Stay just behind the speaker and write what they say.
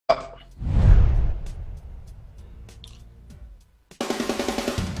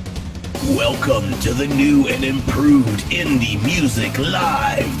Welcome to the new and improved Indie Music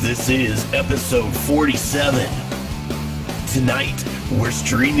Live. This is episode 47. Tonight, we're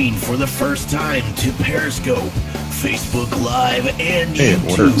streaming for the first time to Periscope, Facebook Live, and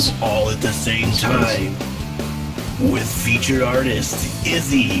YouTube all at the same time. With featured artist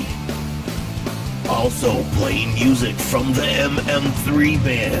Izzy. Also playing music from the MM3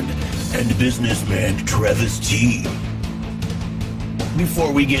 Band and businessman Travis T.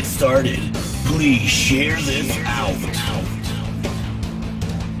 Before we get started, please share this out.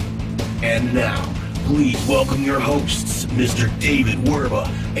 And now, please welcome your hosts, Mr. David Werba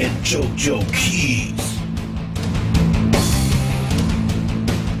and JoJo Keys.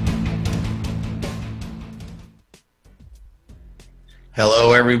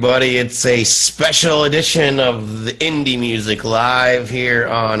 Hello, everybody. It's a special edition of the Indie Music Live here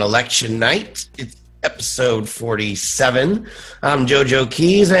on election night. It's episode 47. I'm JoJo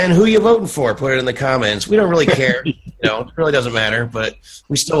Keys, and who you voting for? Put it in the comments. We don't really care. It really doesn't matter, but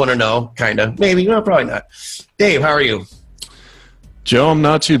we still want to know, kind of. Maybe, no, probably not. Dave, how are you? Joe, I'm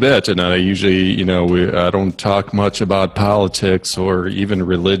not too bad tonight. I usually, I don't talk much about politics or even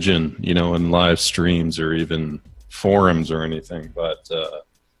religion, in live streams or even forums or anything. But,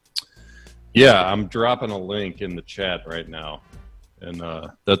 I'm dropping a link in the chat right now. And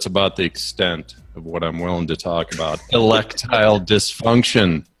that's about the extent of what I'm willing to talk about. Electile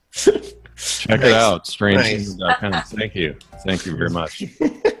dysfunction. Check it out, strangenews.com. Thank you. Thank you very much.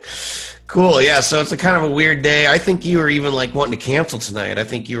 Cool, yeah, so it's a kind of a weird day. I think you were even wanting to cancel tonight. I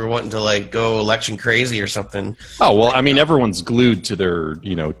think you were wanting to go election crazy or something. Oh, well, I mean, everyone's glued to their,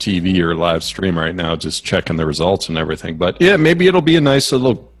 TV or live stream right now, just checking the results and everything. But yeah, maybe it'll be a nice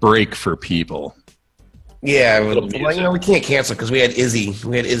little break for people. Yeah, we can't cancel because we had Izzy.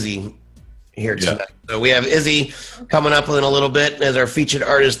 Here tonight. Yeah. So we have Izzy coming up in a little bit as our featured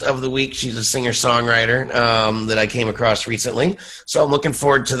artist of the week. She's a singer-songwriter that I came across recently. So I'm looking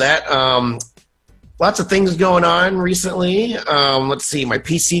forward to that. Lots of things going on recently. Let's see. My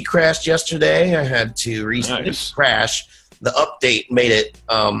PC crashed yesterday. I had to crash. The update made it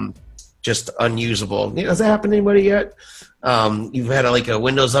just unusable. Has that happened to anybody yet? You've had a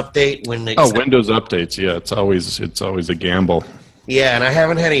Windows update Windows updates. Yeah, it's always a gamble. Yeah, and I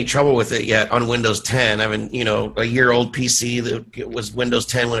haven't had any trouble with it yet on Windows 10. I've been, a year-old PC that was Windows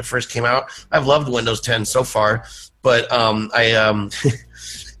 10 when it first came out. I've loved Windows 10 so far, but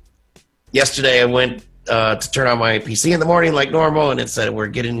yesterday I went to turn on my PC in the morning like normal, and it said, we're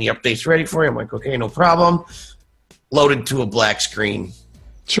getting the updates ready for you. I'm like, okay, no problem. Loaded to a black screen.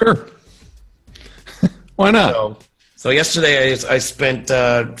 Sure. Why not? So yesterday I spent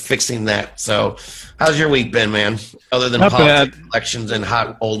fixing that. So how's your week been, man? Other than politics, elections, and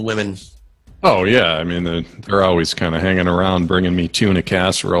hot old women. Oh, yeah. I mean, they're always kind of hanging around bringing me tuna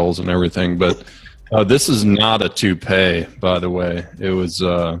casseroles and everything. But this is not a toupee, by the way. It was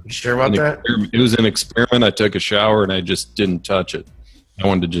you sure about that? It was an experiment. I took a shower, and I just didn't touch it. I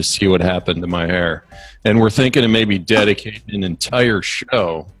wanted to just see what happened to my hair. And we're thinking of maybe dedicating an entire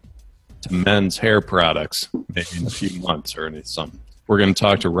show to men's hair products, maybe in a few months or something. We're going to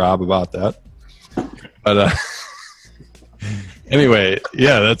talk to Rob about that. But anyway,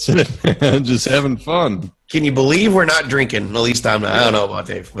 yeah, that's it. Just having fun. Can you believe we're not drinking? At least I'm not. I don't know about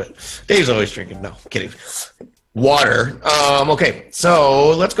Dave, but Dave's always drinking. No, kidding. Water. Okay,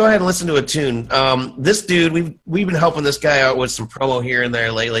 so let's go ahead and listen to a tune. This dude, we've been helping this guy out with some promo here and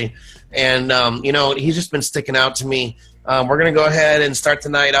there lately, and he's just been sticking out to me. We're going to go ahead and start the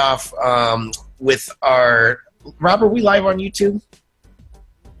night off with our... Rob, are we live on YouTube?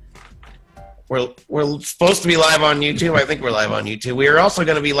 We're supposed to be live on YouTube. I think we're live on YouTube. We are also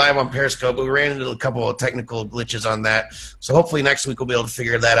going to be live on Periscope, but we ran into a couple of technical glitches on that. So hopefully next week we'll be able to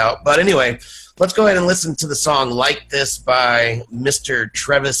figure that out. But anyway, let's go ahead and listen to the song Like This by Mr.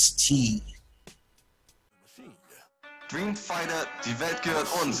 Travis T. Dream Fighter, die Welt gehört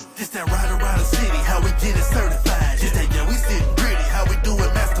uns. It's that ride around the city, how we get it certified. It's that, yeah, we sitting pretty, how we do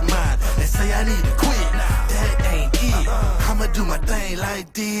it mastermind. They say I need to quit, that ain't it. I'ma do my thing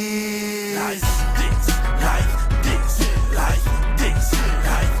like this. Like this, like this, like this,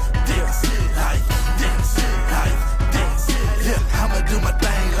 like this, like this, like this. Yeah, I'ma do my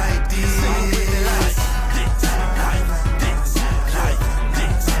thing like this. Like this, like this, like this, like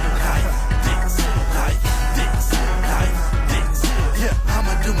this, like this, like this. Yeah,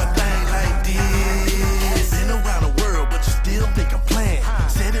 I'ma do my thing like this. Been around the world, but you still think I'm playing.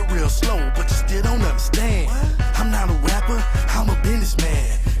 Said it real slow, but you still don't understand. I'm not a rapper, I'm a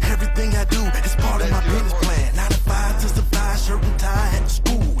businessman. Everything I do is part of my business plan. 9 to 5 to survive, shirt and tie, had to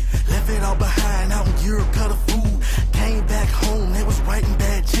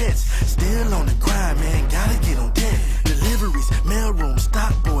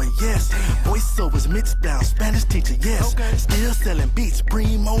touchdown, Spanish teacher, yes. Still selling beats,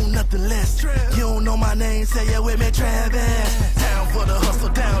 primo, nothing less. You don't know my name, say it with me, Travis. Down for the hustle,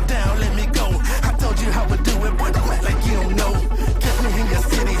 down, let me go. I told you how we do it, boy, don't act like you don't know. Catch me in your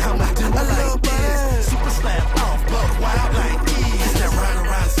city, how we do it like this. Super slap off, buck wild like this. It's that ride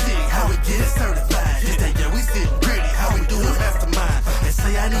around the city, how we get certified. It's that, yeah, we sitting pretty, how we do it mastermind. And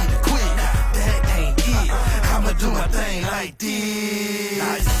say I need to quit, that ain't it. I'ma do my thing like this.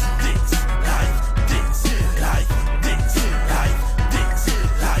 Like this, like this, like this, like this,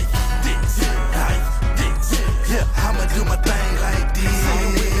 like this, like this. Yeah, I'ma do my thing like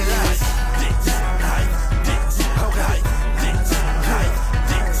this. Like this, like this, like this, like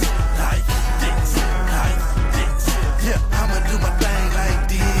this, like this, like this. Yeah, I'ma do my thing like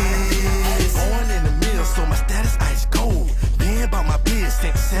this. Born in the mill, so my status ice cold. Been about my biz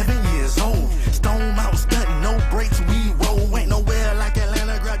since 7 years old. Stone Mountain stunting, no brakes, we roll. Ain't nowhere like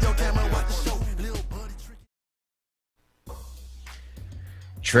Atlanta, grab your camera, watch the show. Little buddy trick.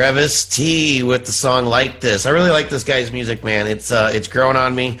 Travis T with the song Like This. I really like this guy's music, man. It's growing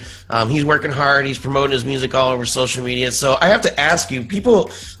on me. He's working hard. He's promoting his music all over social media. So I have to ask you, people,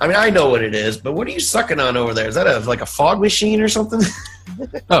 I mean, I know what it is, but what are you sucking on over there? Is that like a fog machine or something?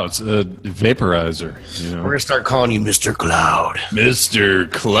 Oh, it's a vaporizer. You know, We're going to start calling you Mr. Cloud.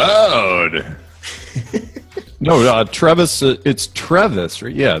 Mr. Cloud. No, Travis. It's Travis,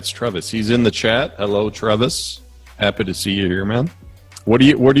 right? Yeah, it's Travis. He's in the chat. Hello, Travis. Happy to see you here, man. What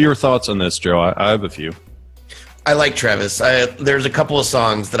are your thoughts on this, Joe? I have a few. I like Travis. There's a couple of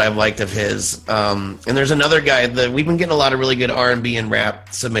songs that I've liked of his, and there's another guy that we've been getting a lot of really good R&B and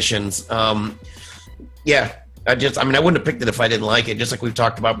rap submissions. Yeah, I wouldn't have picked it if I didn't like it. Just like we've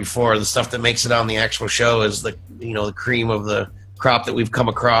talked about before, the stuff that makes it on the actual show is the cream of the crop that we've come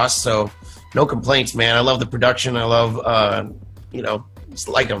across. So no complaints, man. I love the production. I love, just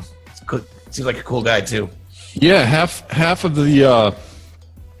like him. Seems like a cool guy too. Yeah, half of the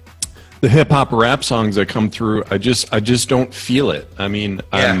hip hop rap songs that come through, I just don't feel it. I mean,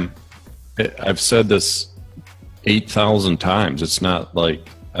 Yeah. I've said this 8,000 times. It's not like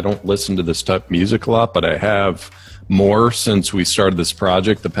I don't listen to this type of music a lot, but I have more since we started this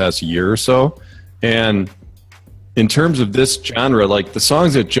project the past year or so. And in terms of this genre, like the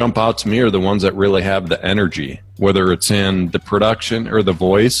songs that jump out to me are the ones that really have the energy, whether it's in the production or the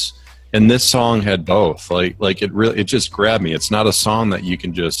voice. And this song had both. Like it just grabbed me. It's not a song that you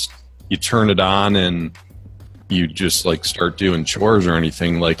can you turn it on and you just like start doing chores or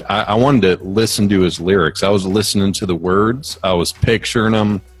anything. Like I wanted to listen to his lyrics. I was listening to the words. I was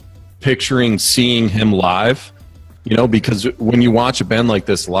picturing seeing him live, because when you watch a band like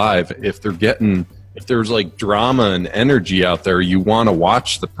this live, if there's like drama and energy out there, you want to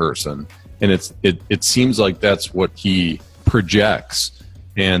watch the person. And it seems like that's what he projects.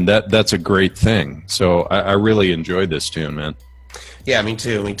 And that's a great thing. So I really enjoyed this tune, man. Yeah, me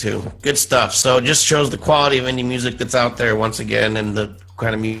too. Good stuff. So it just shows the quality of indie music that's out there once again, and the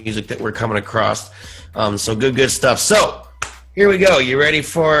kind of music that we're coming across. So good stuff. So here we go. You ready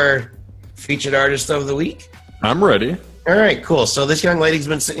for Featured Artist of the Week? I'm ready. All right, cool. So this young lady's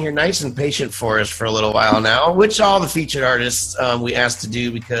been sitting here nice and patient for us for a little while now, which all the featured artists we asked to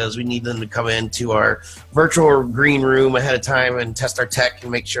do because we need them to come into our virtual green room ahead of time and test our tech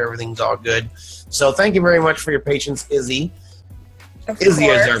and make sure everything's all good. So thank you very much for your patience, Izzy. Izzy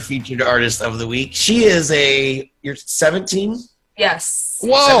is our featured artist of the week. She is you're 17? Yes.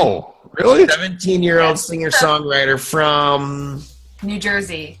 Whoa, really? 17-year-old singer-songwriter from... New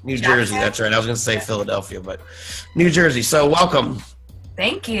Jersey. New Jersey, that's right. I was going to say Philadelphia, but New Jersey. So welcome.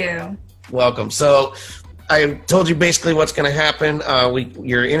 Thank you. Welcome. So I told you basically what's going to happen.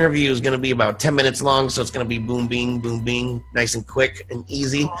 Your interview is going to be about 10 minutes long, so it's going to be boom, bing, nice and quick and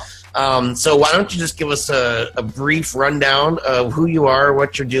easy. So why don't you just give us a brief rundown of who you are,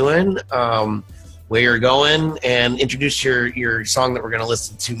 what you're doing, where you're going, and introduce your song that we're going to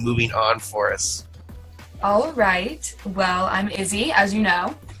listen to, Moving On, for us. All right. Well, I'm Izzy, as you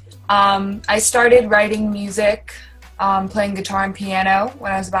know. I started writing music, playing guitar and piano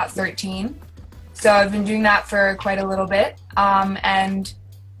when I was about 13. So I've been doing that for quite a little bit. And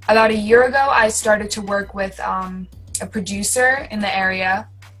about a year ago, I started to work with a producer in the area,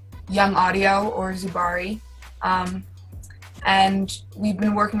 Young Audio or Zubari. And we've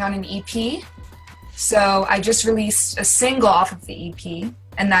been working on an EP. So I just released a single off of the EP,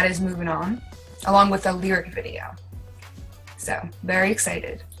 and that is Moving On, along with a lyric video. So very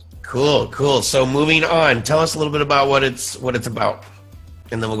excited. Cool. So Moving On, tell us a little bit about what it's about,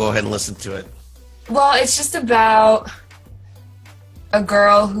 and then we'll go ahead and listen to it. Well, it's just about a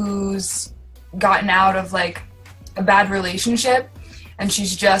girl who's gotten out of like a bad relationship, and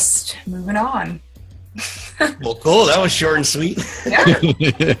she's just moving on. Well, cool. That was short and sweet. Yeah.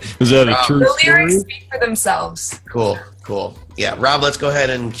 Is that a true The lyrics story? speak for themselves. Cool. Yeah, Rob, let's go ahead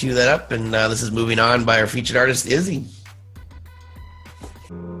and cue that up. And this is Moving On by our featured artist, Izzy.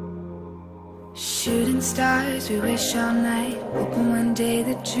 Shooting stars, we wish all night, hoping one day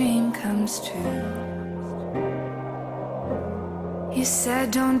the dream comes true. You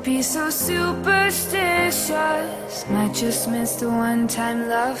said don't be so superstitious, might just miss the one time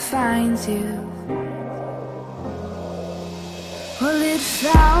love finds you. Well, it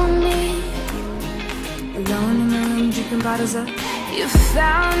found me, alone in the room drinking bottles up. You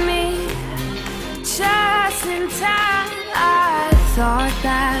found me, just in time. I thought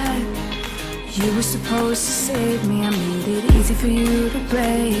that you were supposed to save me. I made it easy for you to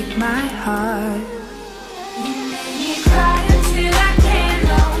break my heart. You made me cry until I can't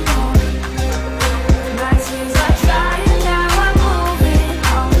no more. My tears are dry and now I'm moving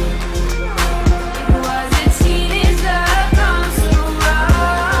on. It was a teenage love gone so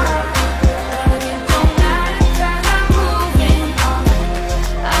wrong, but it don't matter 'cause I'm moving on.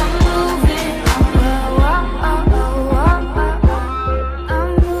 I'm moving on. I'm moving on.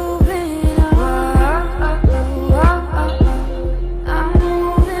 I'm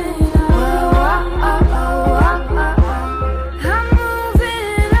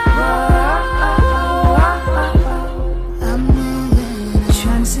moving on.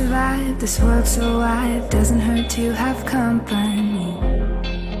 Trying to survive this world so wide, doesn't hurt to have company.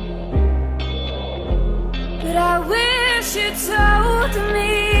 But I wish you told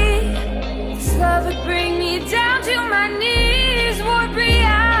me this love would bring me down to my knees. Warp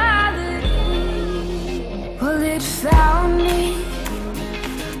reality. Well, it found me,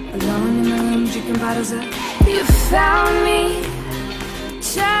 alone in the room drinking bottles up. You found me,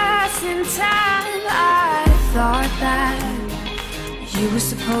 just in time. I thought that you were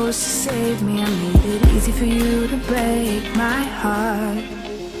supposed to save me. I made it easy for you to break my heart.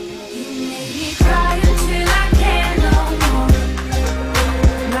 You made me cry until I can't no more.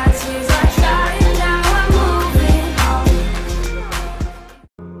 My tears are dry and now I'm moving on.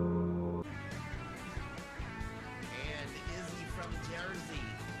 And Izzy from Jersey.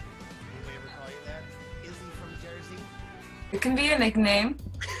 Anybody ever call you that? Izzy from Jersey? It can be a nickname.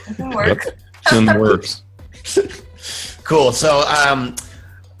 It can work. It's in the works. Cool. So,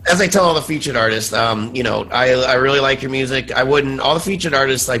 as I tell all the featured artists, I really like your music. All the featured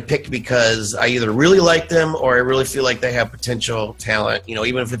artists I picked because I either really like them or I really feel like they have potential talent,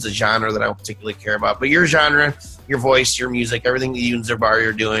 even if it's a genre that I don't particularly care about. But your genre, your voice, your music, everything that you and Zarbari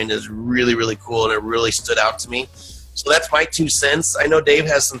are doing is really, really cool, and it really stood out to me. So that's my 2 cents. I know Dave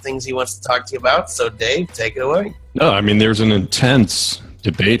has some things he wants to talk to you about. So, Dave, take it away. No, I mean, there's an intense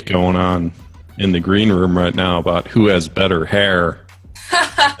debate going on in the green room right now about who has better hair.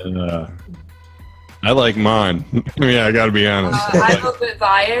 And, I like mine. Yeah, I got to be honest. I'm a bit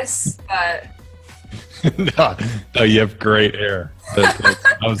biased, but No, you have great hair.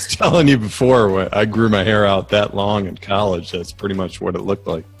 I was telling you before, I grew my hair out that long in college. That's pretty much what it looked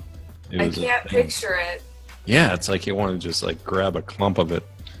like. I can't picture it. Yeah, it's like you want to just like grab a clump of it.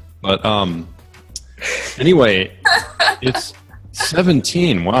 But anyway, it's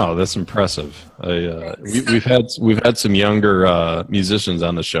 17. Wow, that's impressive. We've had some younger musicians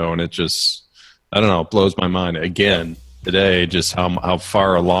on the show, and it just, I don't know, it blows my mind again today just how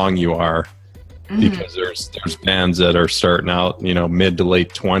far along you are. Because there's bands that are starting out, mid to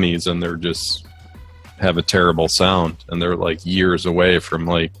late 20s, and they're just have a terrible sound, and they're like years away from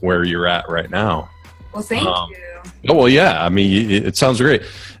like where you're at right now. Well, thank you. Oh well, yeah. I mean, it sounds great.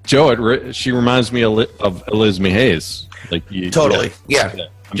 Joe, she reminds me of Elizabeth Hayes. Like Totally, yeah.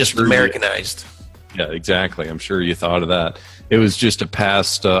 I'm Just sure Americanized. Yeah, exactly. I'm sure you thought of that. It was just a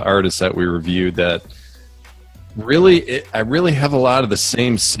past artist that we reviewed that really, I really have a lot of the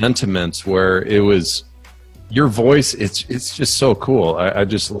same sentiments where it was your voice. It's just so cool. I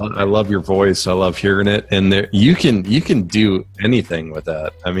love your voice. I love hearing it. And you can do anything with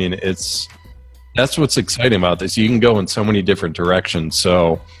that. I mean, that's what's exciting about this. You can go in so many different directions.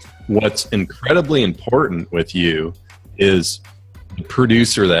 So what's incredibly important with you is the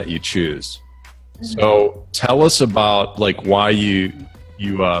producer that you choose. So tell us about like why you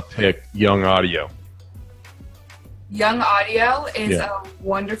pick Young Audio. Young Audio is a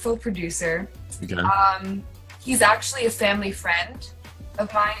wonderful producer. Okay. He's actually a family friend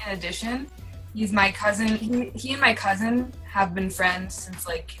of mine in addition. He's my cousin. He and my cousin have been friends since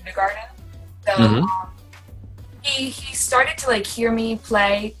like kindergarten. So he started to like hear me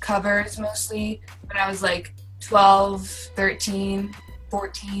play covers mostly when I was like 12, 13,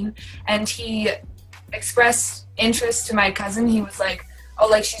 14. And he expressed interest to my cousin. He was like, oh,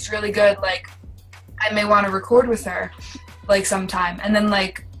 like she's really good. Like, I may want to record with her like sometime. And then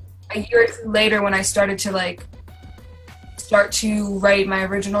like a year or two later, when I started to like start to write my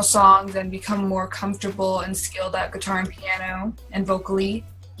original songs and become more comfortable and skilled at guitar and piano and vocally,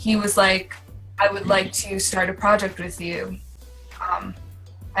 he was like, I would like to start a project with you, and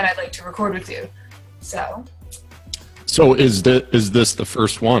I'd like to record with you. So is this the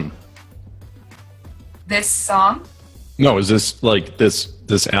first one? this song, No, is this like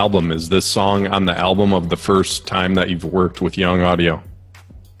this album? Is this song on the album of the first time that you've worked with Young Audio?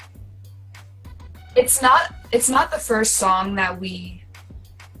 it's not the first song that we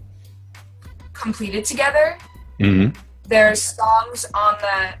completed together. Mm-hmm. There's songs on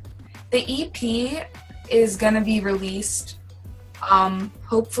the EP is gonna be released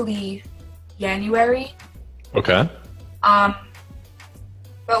hopefully January. Okay.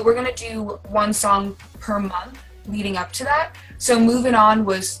 But we're gonna do one song per month leading up to that. So Moving On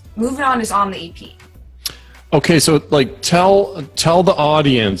is on the EP. Okay, so like tell the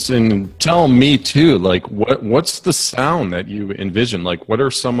audience and tell me too, like what's the sound that you envision? Like what are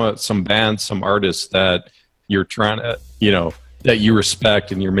some bands, some artists that you're trying to, that you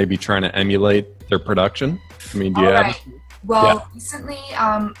respect and you're maybe trying to emulate their production? I mean, do you have? Well, recently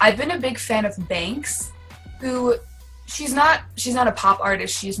I've been a big fan of Banks, who she's not a pop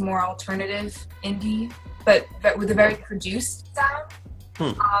artist, she's more alternative indie, but with a very produced sound.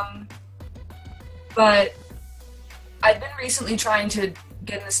 But I've been recently trying to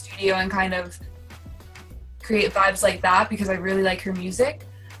get in the studio and kind of create vibes like that because I really like her music.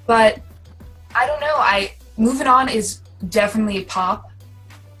 But I don't know, Moving On is definitely pop,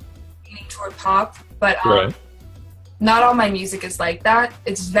 leaning toward pop, but Right. not all my music is like that.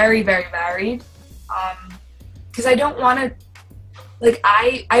 It's very, very varied. Because I don't want to, like,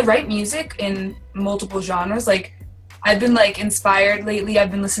 I write music in multiple genres. Like, I've been, like, inspired lately.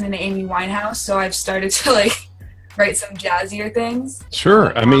 I've been listening to Amy Winehouse, so I've started to, like, write some jazzier things.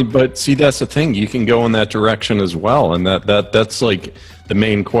 Sure. I mean, but see, that's the thing. You can go in that direction as well. And that's like the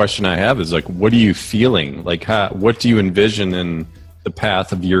main question I have is like, what are you feeling? Like, what do you envision in the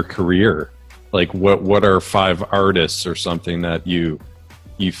path of your career? Like, what are 5 artists or something that you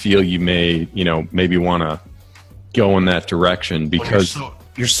feel you may, maybe want to go in that direction? Because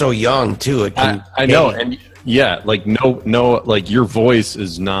you're so young too. It can, I know. And yeah, like no, like your voice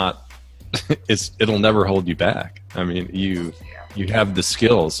is not, it'll never hold you back. I mean, you have the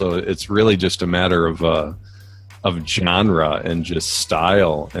skill, so it's really just a matter of genre and just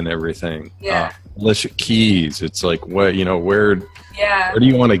style and everything. Yeah. Alicia Keys, it's like where do Yeah.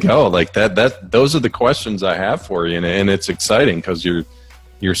 you want to go? Like those are the questions I have for you, and it's exciting because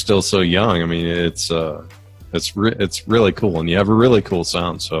you're still so young. I mean, it's really cool, and you have a really cool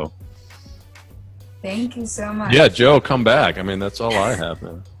sound. So Thank you so much. yeah, Joe, come back. I mean, that's all I have,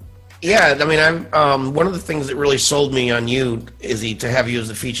 man. Yeah, I mean, I'm one of the things that really sold me on you, Izzy, to have you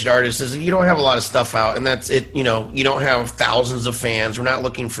as a featured artist is that you don't have a lot of stuff out, and that's it. You don't have thousands of fans. We're not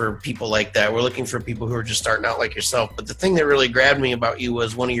looking for people like that. We're looking for people who are just starting out like yourself. But the thing that really grabbed me about you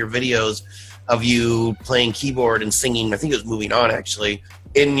was one of your videos of you playing keyboard and singing. I think it was Moving On, actually,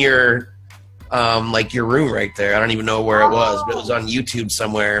 in your like your room right there. I don't even know where it was, but it was on YouTube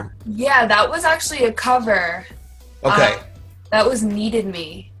somewhere. Yeah, that was actually a cover. Okay. That was Needed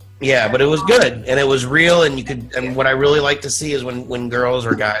Me. Yeah, but it was good and it was real, and you could. And what I really like to see is when girls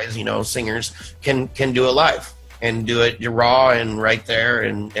or guys, singers can do it live and do it raw and right there,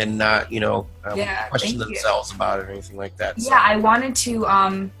 and not question themselves about it or anything like that. So. Yeah, I wanted to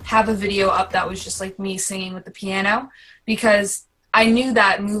have a video up that was just like me singing with the piano because I knew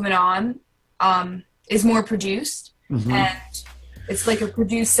that Moving On is more produced, and it's like a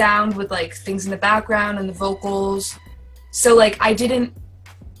produced sound with like things in the background and the vocals. So like I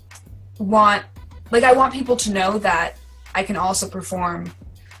want people to know that I can also perform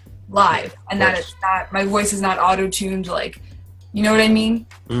live and that it's not, my voice is not auto-tuned, like, you know what I mean?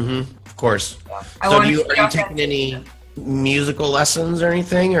 Of course. So are you taking any musical lessons or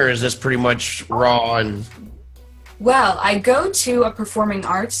anything, or is this pretty much raw and? Well, I go to a performing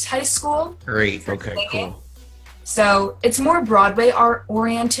arts high school. Great. Okay, cool. So it's more Broadway art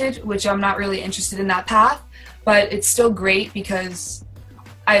oriented, which I'm not really interested in that path, but it's still great because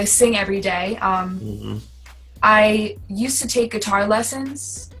I sing every day. I used to take guitar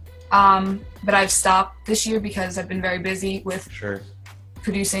lessons, but I've stopped this year because I've been very busy with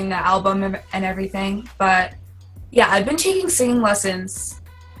producing the album and everything. But yeah, I've been taking singing lessons.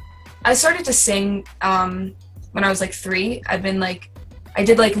 I started to sing when I was like 3. I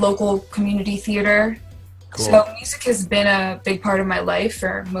did like local community theater. Cool. So music has been a big part of my life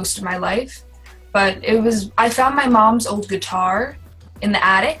for most of my life. But I found my mom's old guitar in the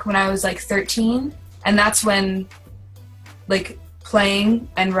attic when I was like 13, And that's when like playing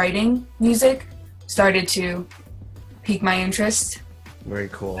and writing music started to pique my interest. Very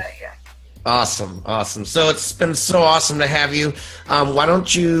cool. But, yeah. Awesome. So it's been so awesome to have you. Why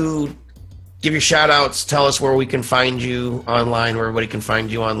don't you give your shout outs, tell us where we can find you online, where everybody can find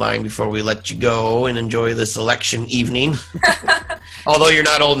you online before we let you go and enjoy this election evening. Although you're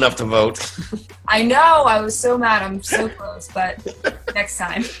not old enough to vote. I know, I was so mad. I'm so close, but next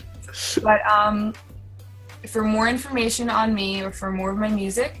time. But for more information on me or for more of my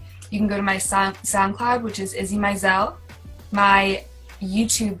music, you can go to my SoundCloud, which is Izzy Mizell. My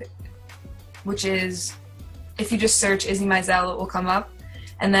YouTube, which is, if you just search Izzy Mizell, it will come up.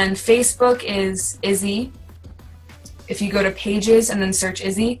 And then Facebook is Izzy. If you go to pages and then search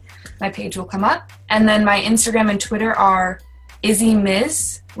Izzy, my page will come up. And then my Instagram and Twitter are Izzy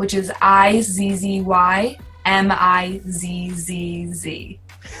Miz, which is IZZY MIZZZ.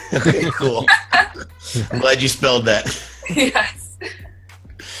 Okay, cool. I'm glad you spelled that. Yes.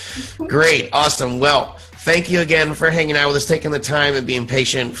 Great. Awesome. Well, thank you again for hanging out with us, taking the time and being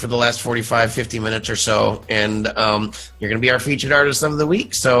patient for the last 45, 50 minutes or so. And you're going to be our featured artist of the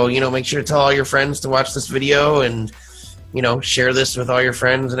week. So, make sure to tell all your friends to watch this video and, share this with all your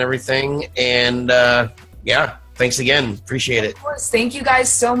friends and everything. And yeah, thanks again. Appreciate it. Of course. Thank you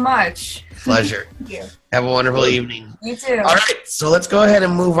guys so much. Pleasure. Thank you. Have a wonderful evening. You too. All right, so let's go ahead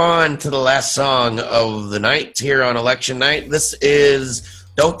and move on to the last song of the night here on election night. This is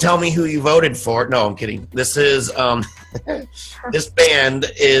Don't Tell Me Who You Voted For. No, I'm kidding. This is this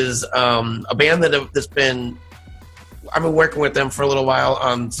band is a band that's been, I've been working with them for a little while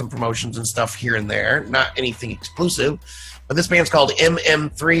on some promotions and stuff here and there. Not anything exclusive, but this band's called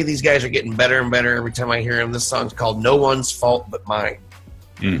MM3. These guys are getting better and better every time I hear them. This song's called No One's Fault But Mine.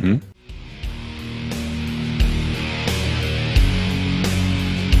 Mm-hmm.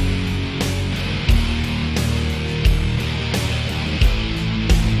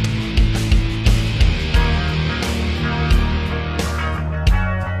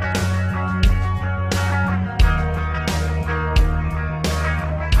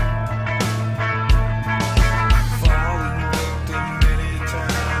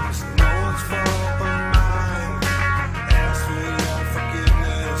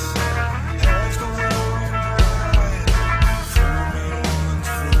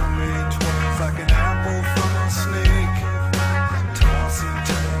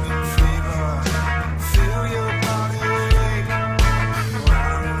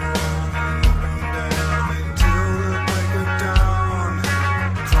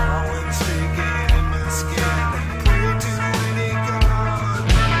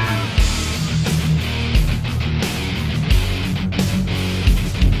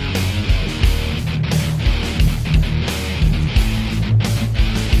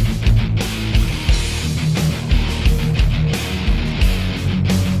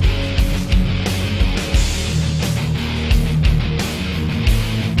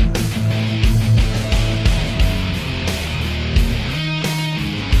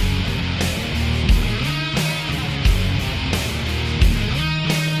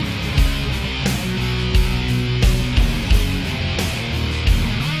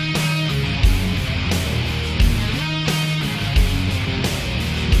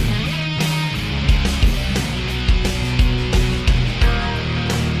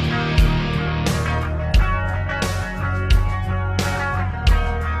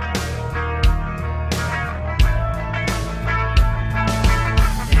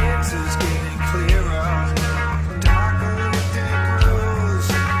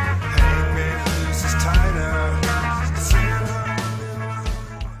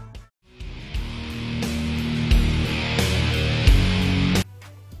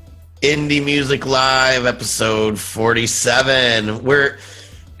 Indie Music Live, episode 47. We're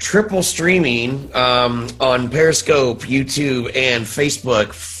triple streaming on Periscope, YouTube, and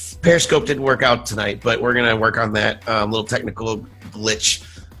Facebook. Periscope didn't work out tonight, but we're going to work on that little technical glitch.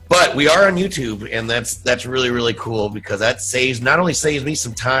 But we are on YouTube, and that's really, really cool because that not only saves me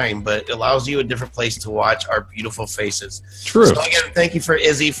some time, but it allows you a different place to watch our beautiful faces. True. So again, thank you for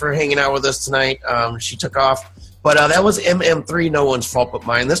Izzy for hanging out with us tonight. She took off. But that was MM3, No One's Fault But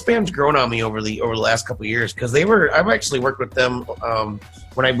Mine. This band's grown on me over the last couple of years because I've actually worked with them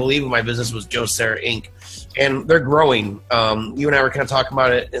when I believe my business was Joe Sarah Inc. And they're growing. You and I were kind of talking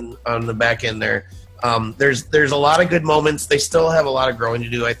about it on the back end there. There's a lot of good moments. They still have a lot of growing to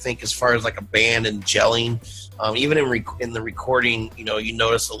do, I think, as far as like a band and gelling. Even in the recording, you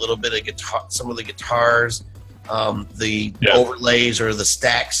notice a little bit of guitar, some of the guitars The overlays or the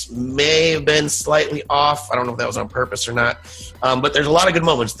stacks may have been slightly off. I don't know if that was on purpose or not. But there's a lot of good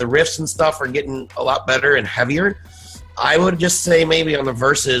moments. The riffs and stuff are getting a lot better and heavier. I would just say maybe on the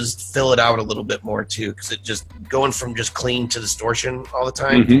verses, fill it out a little bit more too, because it just going from just clean to distortion all the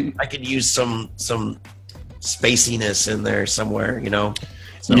time. Mm-hmm. I could use some spaciness in there somewhere, you know.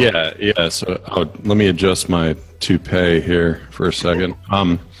 So. Yeah. So let me adjust my toupee here for a second.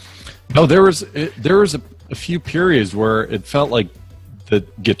 No, there was a few periods where it felt like the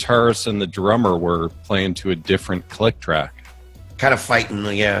guitarist and the drummer were playing to a different click track. Kind of fighting,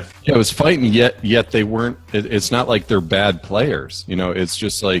 yeah. Yeah, it was fighting, yet they weren't. It's not like they're bad players, you know. It's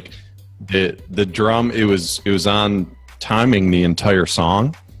just like the drum. It was on timing the entire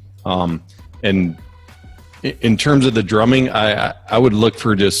song, and in terms of the drumming, I would look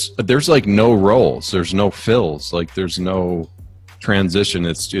for just there's like no rolls, there's no fills, like there's no transition.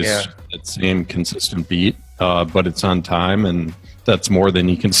 It's just that same consistent beat, but it's on time, and that's more than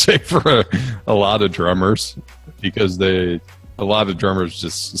you can say for a lot of drummers because a lot of drummers,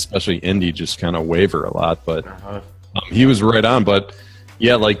 just especially indie, just kind of waver a lot. But he was right on. But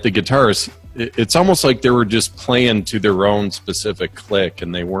yeah, like the guitarists, it's almost like they were just playing to their own specific click,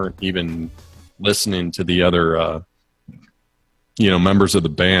 and they weren't even listening to the other, members of the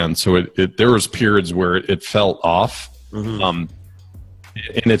band. So there was periods where it felt off, and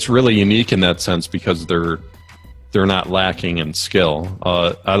it's really unique in that sense because they're not lacking in skill.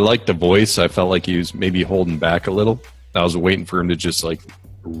 I like the voice. I felt like he was maybe holding back a little. I was waiting for him to just like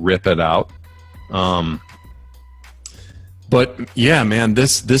rip it out. But yeah, man,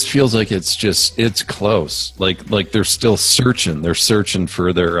 this feels like it's close. Like they're still searching. They're searching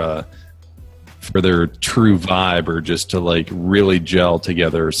for their true vibe, or just to like really gel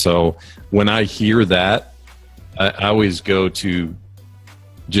together. So when I hear that, I always go to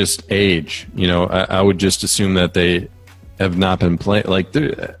just age. You know, I would just assume that they have not been playing like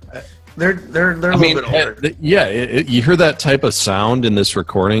They're a little bit older. You hear that type of sound in this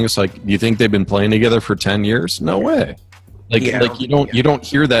recording. It's like, you think they've been playing together for 10 years? No way. You don't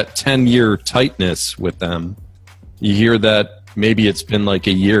hear that 10-year tightness with them. You hear that maybe it's been like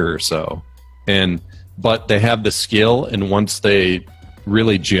a year or so, but they have the skill, and once they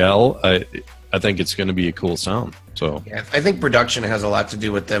really gel, I think it's going to be a cool sound. So yeah, I think production has a lot to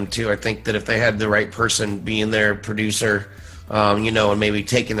do with them too. I think that if they had the right person being their producer, and maybe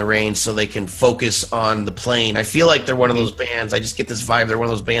taking the reins so they can focus on the playing. I feel like they're one of those bands. I just get this vibe. They're one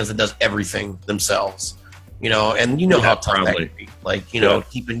of those bands that does everything themselves, and how tough that can be. Like,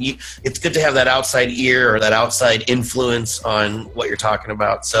 keeping you, it's good to have that outside ear or that outside influence on what you're talking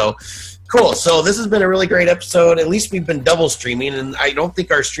about. So cool. So this has been a really great episode. At least we've been double streaming, and I don't think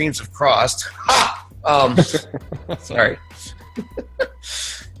our streams have crossed. Sorry.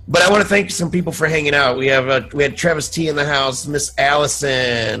 But I want to thank some people for hanging out. We had Travis T in the house, Miss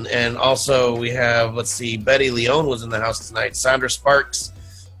Allison, and also we have, Betty Leone was in the house tonight, Sandra Sparks,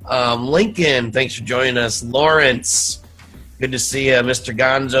 Lincoln, thanks for joining us, Lawrence, good to see you, Mr.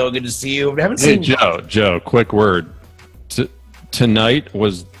 Gonzo, good to see you. I haven't seen Joe, quick word. Tonight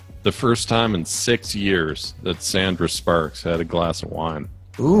was the first time in 6 years that Sandra Sparks had a glass of wine.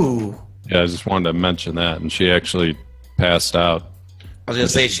 Ooh. Yeah, I just wanted to mention that, and she actually passed out. I was gonna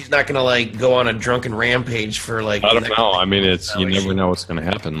say she's not gonna go on a drunken rampage for I don't know. I mean, you never know what's gonna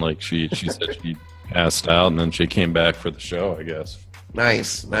happen. Like she said she passed out, and then she came back for the show, I guess.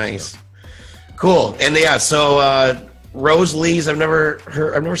 Nice, cool. And yeah, so Rose Lees, I've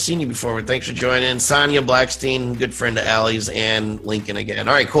never seen you before, but thanks for joining. Sonia Blackstein, good friend of Allie's, and Lincoln again.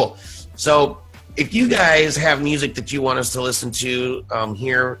 All right, cool. So if you guys have music that you want us to listen to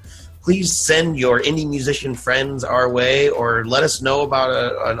here, please send your indie musician friends our way, or let us know about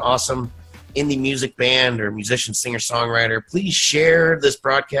an awesome indie music band or musician, singer, songwriter. Please share this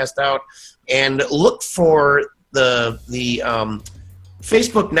broadcast out, and look for the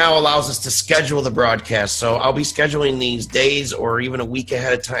Facebook now allows us to schedule the broadcast. So I'll be scheduling these days or even a week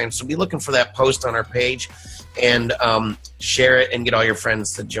ahead of time. So be looking for that post on our page, and share it and get all your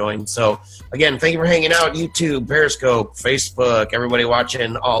friends to join. So again, thank you for hanging out. YouTube, Periscope, Facebook, everybody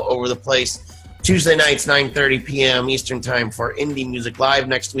watching all over the place. Tuesday nights, 9:30 p.m. Eastern time for Indie Music Live.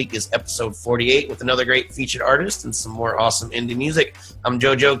 Next week is episode 48 with another great featured artist and some more awesome indie music. I'm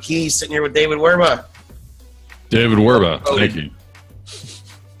JoJo Key, sitting here with David Werba. Thank you.